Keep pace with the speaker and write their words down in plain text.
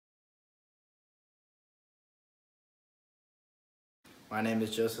My name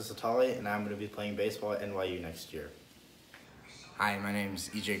is Joseph Satali, and I'm going to be playing baseball at NYU next year. Hi, my name is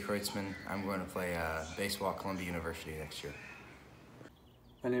EJ Kreutzmann. I'm going to play baseball at Columbia University next year.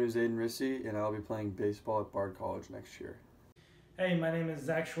 My name is Aiden Rissy, and I'll be playing baseball at Bard College next year. Hey, my name is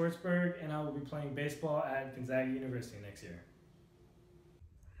Zach Schwartzberg, and I will be playing baseball at Gonzaga University next year.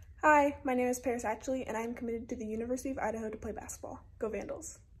 Hi, my name is Paris Atchley, and I am committed to the University of Idaho to play basketball. Go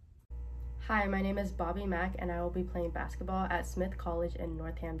Vandals! Hi, my name is Bobby Mack, and I will be playing basketball at Smith College in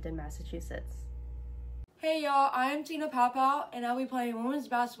Northampton, Massachusetts. Hey y'all, I am Tina Papow, and I'll be playing women's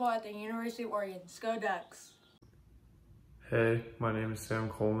basketball at the University of Oregon. Go Ducks! Hey, my name is Sam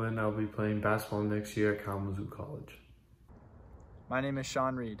Coleman. I'll be playing basketball next year at Kalamazoo College. My name is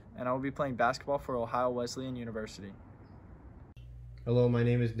Sean Reed, and I will be playing basketball for Ohio Wesleyan University. Hello, my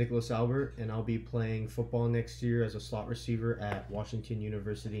name is Nicholas Albert, and I'll be playing football next year as a slot receiver at Washington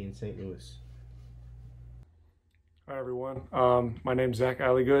University in St. Louis. Hi, everyone. My name is Zach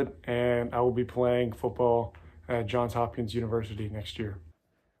Alligood, and I will be playing football at Johns Hopkins University next year.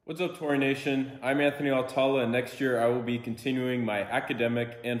 What's up, Tory Nation? I'm Anthony Altala, and next year I will be continuing my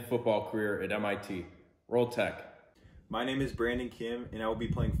academic and football career at MIT. Roll Tech. My name is Brandon Kim, and I will be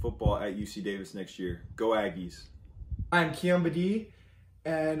playing football at UC Davis next year. Go Aggies! I'm Keon Badie,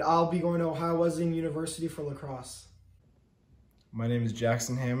 and I'll be going to Ohio Wesleyan University for lacrosse. My name is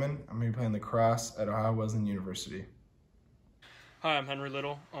Jackson Hammond. I'm going to be playing lacrosse at Ohio Wesleyan University. Hi, I'm Henry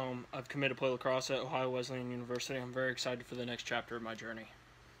Little. I've committed to play lacrosse at Ohio Wesleyan University. I'm very excited for the next chapter of my journey.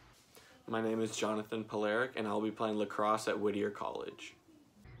 My name is Jonathan Polaric, and I'll be playing lacrosse at Whittier College.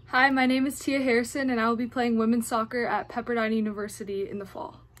 Hi, my name is Tia Harrison, and I will be playing women's soccer at Pepperdine University in the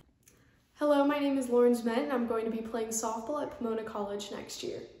fall. Hello, my name is Lauren Zment, and I'm going to be playing softball at Pomona College next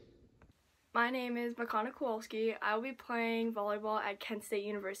year. My name is Makana Kowalski. I will be playing volleyball at Kent State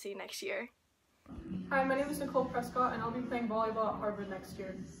University next year. Hi, my name is Nicole Prescott, and I'll be playing volleyball at Harvard next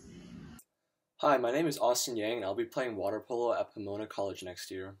year. Hi, my name is Austin Yang, and I'll be playing water polo at Pomona College next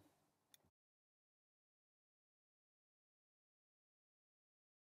year.